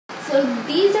So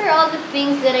these are all the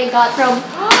things that I got from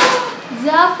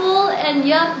Zaful, and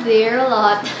yep, they're a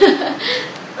lot.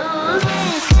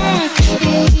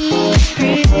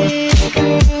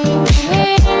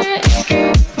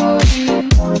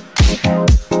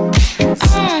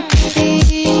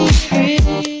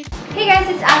 Hey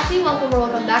guys, it's Ashley.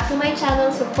 Welcome back to my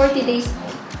channel. So for today's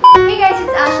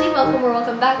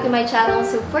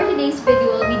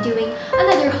video, I'll be doing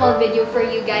another haul video for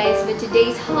you guys. But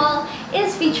today's haul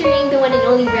is featuring the one and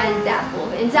only brand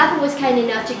Zaful. And Zaful was kind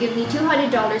enough to give me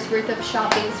 $200 worth of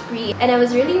shopping spree. And I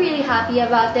was really happy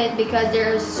about it because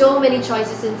there are so many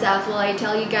choices in Zaful. I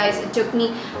tell you guys, it took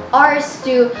me hours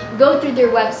to go through their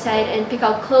website and pick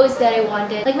out clothes that I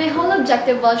wanted. Like, my whole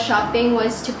objective while shopping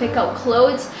was to pick out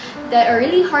clothes that are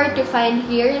really hard to find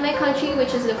here in my country,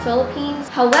 which is the Philippines.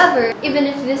 However, even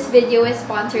if this video is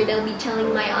sponsored, I'll be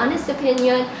telling my honest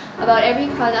opinion about every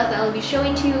product that I'll be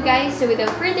showing to you guys. So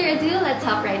without further ado, let's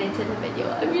hop right into the video.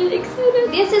 I'm really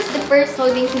excited. This is the first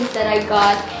clothing piece that I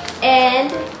got,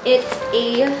 and it's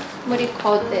a, what do you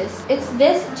call this? It's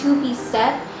this two-piece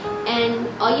set, and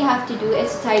all you have to do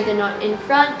is tie the knot in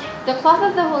front. The cloth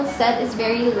of the whole set is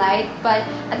very light, but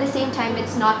at the same time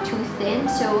it's not too thin,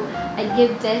 so I'd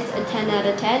give this a 10 out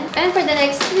of 10. And for the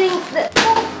next things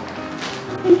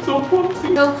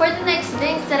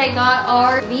that I got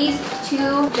are these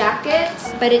two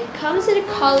jackets, but it comes in a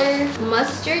color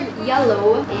mustard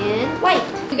yellow and white.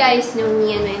 You guys know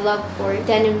me and my love for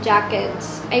denim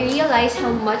jackets. I realize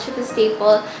how much of a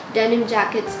staple denim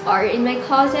jackets are in my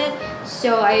closet,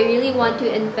 so I really want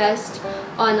to invest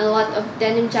on a lot of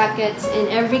denim jackets in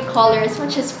every color as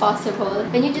much as possible.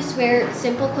 When you just wear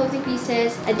simple clothing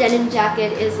pieces, a denim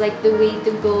jacket is like the way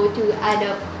to go to add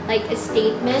up like a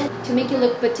statement to make you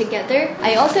look put together.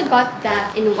 I also got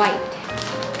that in white.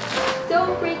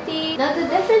 So pretty. Now the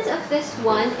difference of this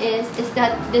one is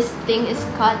that this thing is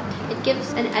cut. It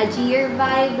gives an edgier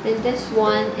vibe, and this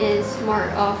one is more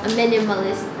of a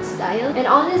minimalist style. And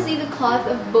honestly, the cloth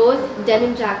of both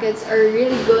denim jackets are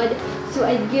really good, so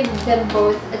I'd give them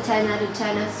both a 10 out of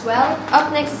 10 as well.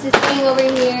 Up next is this thing over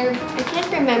here. I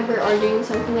can't remember ordering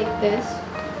something like this.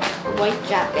 A white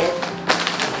jacket.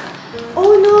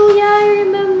 Oh no, yeah, I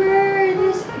remember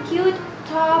this cute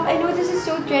top. I know this is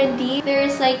so trendy.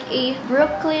 There's like a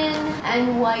Brooklyn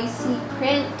NYC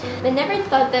print. I never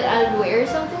thought that I would wear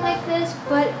something like this,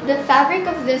 but the fabric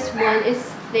of this one is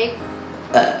thick.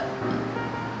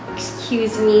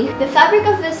 Excuse me. The fabric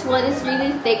of this one is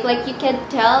really thick. Like, you can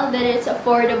tell that it's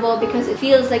affordable because it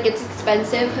feels like it's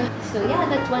expensive. So yeah,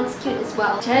 that one's cute as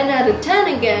well. 10 out of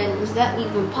 10 again. Is that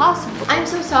even possible? I'm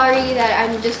so sorry that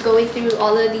I'm just going through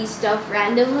all of these stuff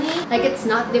randomly. Like, it's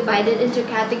not divided into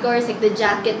categories, like the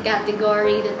jacket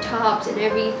category, the tops and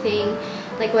everything,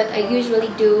 like what I usually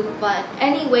do. But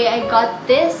anyway, I got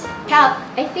this cap.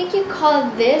 I think you call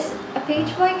this a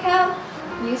page boy cap?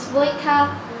 Newsboy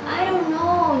cap? I don't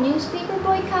know, newspaper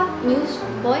boy cap?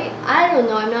 Newsboy? I don't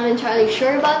know, I'm not entirely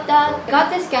sure about that. I got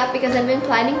this cap because I've been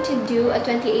planning to do a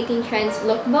 2018 Trends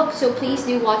lookbook, so please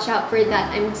do watch out for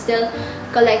that. I'm still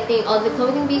collecting all the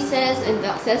clothing pieces and the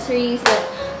accessories that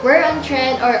were on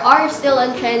trend or are still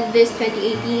on trend this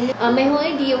 2018. My whole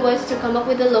idea was to come up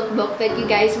with a lookbook that you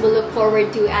guys will look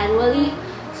forward to annually.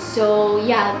 So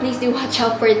yeah, please do watch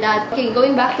out for that. Okay,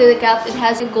 going back to the cap, it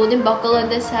has a golden buckle on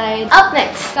the side. Up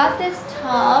next, got this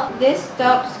top. This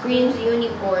top screams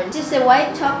unicorn. It's just a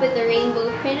white top with a rainbow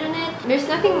print on it. There's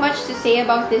nothing much to say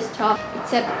about this top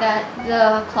except that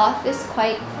the cloth is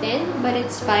quite thin, but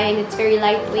it's fine. It's very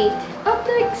lightweight. Up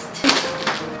next.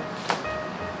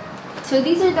 So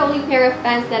these are the only pair of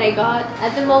pants that I got.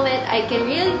 At the moment, I can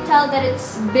really tell that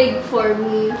it's big for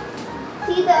me.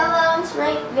 See the allowance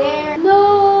right there?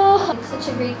 No! It's such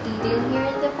a great detail here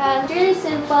in the pants. Really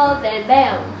simple, then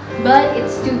bam! But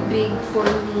it's too big for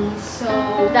me, so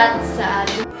that's sad.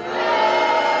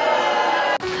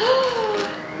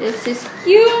 This is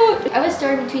cute! I was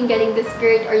torn between getting this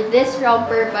skirt or this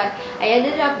romper, but I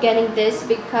ended up getting this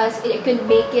because it could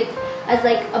make it as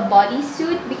like a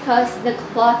bodysuit because the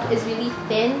cloth is really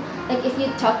thin. Like, if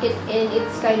you tuck it in,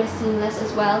 it's kind of seamless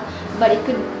as well, but it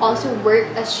could also work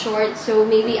as shorts, so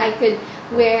maybe I could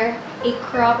wear a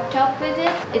crop top with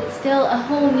it. It's still a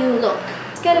whole new look.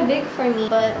 It's kind of big for me,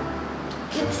 but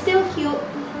it's still cute.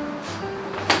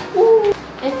 Ooh.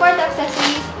 And for the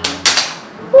accessories,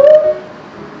 ooh.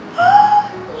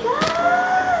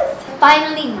 Yes!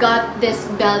 Finally got this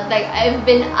belt. Like, I've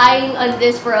been eyeing on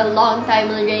this for a long time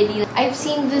already. I've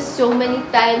seen this so many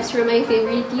times from my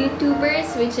favorite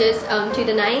YouTubers, which is To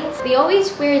The Nines. They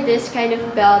always wear this kind of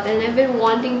belt, and I've been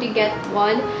wanting to get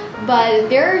one. But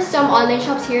there are some online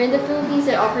shops here in the Philippines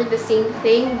that offer the same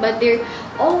thing, but they're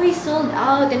always sold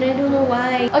out and I don't know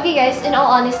why. Okay guys, in all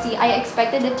honesty, I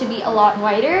expected it to be a lot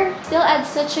wider. Still adds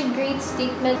such a great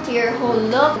statement to your whole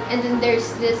look. And then there's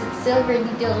this silver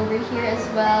detail over here as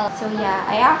well. So yeah,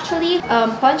 I actually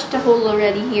punched a hole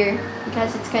already here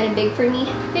because it's kind of big for me.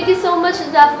 Thank you so much,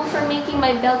 Zaful, for making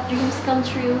my belt dreams come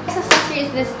true. This accessory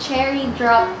is this cherry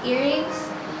drop earrings.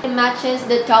 It matches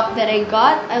the top that I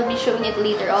got. I'll be showing it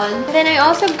later on. And then I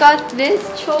also got this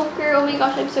choker. Oh my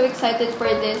gosh, I'm so excited for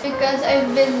this because I've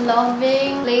been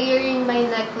loving layering my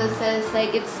necklaces.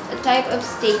 Like, it's a type of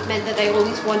statement that I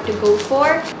always want to go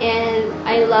for. And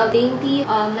I love dainty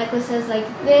necklaces like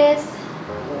this.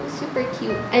 Super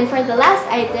cute. And for the last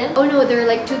item, oh no, there are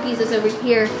like two pieces over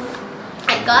here.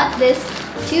 I got this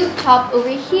tube top over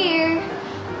here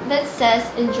that says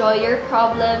enjoy your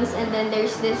problems, and then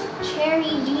there's this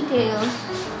cherry detail.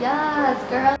 Yes,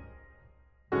 girl.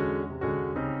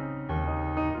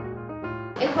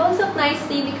 It holds up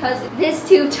nicely because this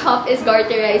tube top is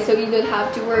garterized, so you don't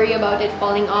have to worry about it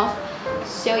falling off.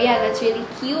 So yeah, that's really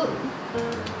cute.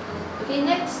 Okay,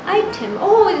 next item.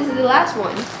 Oh, this is the last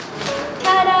one.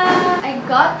 Ta-da! I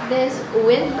got this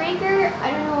windbreaker.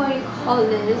 I don't know what you call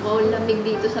this. Oh, lamig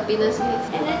dito sa Pinas, guys.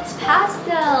 And it's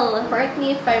pastel. Correct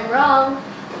me if I'm wrong,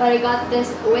 but I got this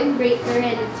windbreaker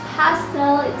and it's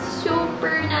pastel. It's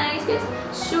super nice, guys.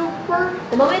 Super.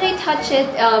 The moment I touch it,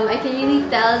 I can really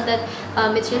tell that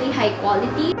it's really high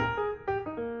quality.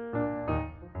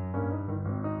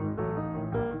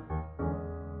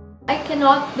 I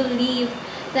cannot believe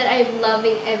that I'm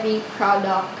loving every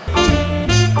product.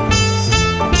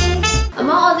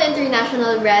 Among all the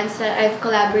international brands that I've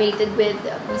collaborated with,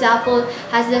 Zaful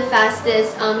has the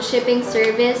fastest shipping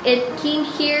service. It came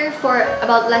here for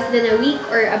about less than a week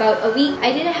or about a week. I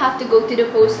didn't have to go to the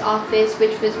post office,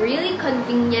 which was really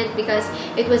convenient because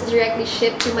it was directly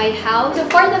shipped to my house. So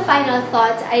for the final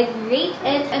thoughts, I'd rate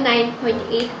it a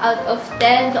 9.8 out of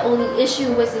 10. The only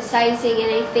issue was the sizing, and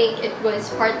I think it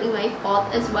was partly my fault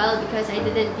as well because I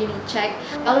didn't really check.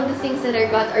 All of the things that I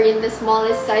got are in the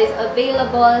smallest size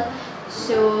available.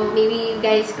 So maybe you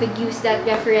guys could use that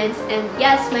reference. And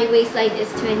yes, my waistline is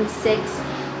 26.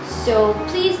 So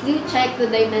please do check the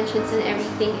dimensions and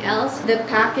everything else. The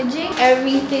packaging,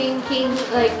 everything came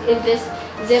like in this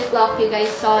Ziploc. You guys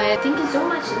saw it. Thank you so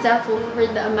much, Zaful, for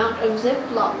the amount of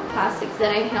Ziploc plastics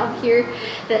that I have here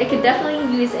that I could definitely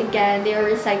use again. They are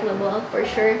recyclable for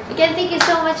sure. Again, thank you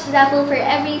so much, Zaful, for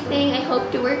everything. I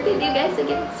hope to work with you guys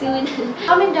again soon.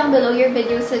 Comment down below your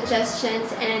video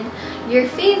suggestions and your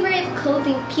favorite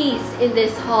clothing piece in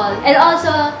this haul. And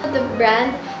also the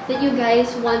brand that you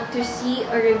guys want to see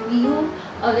a review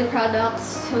of the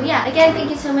products. So yeah, again,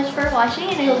 thank you so much for watching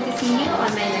and I hope to see you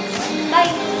on my next one. Bye!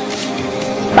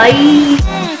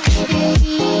 Bye!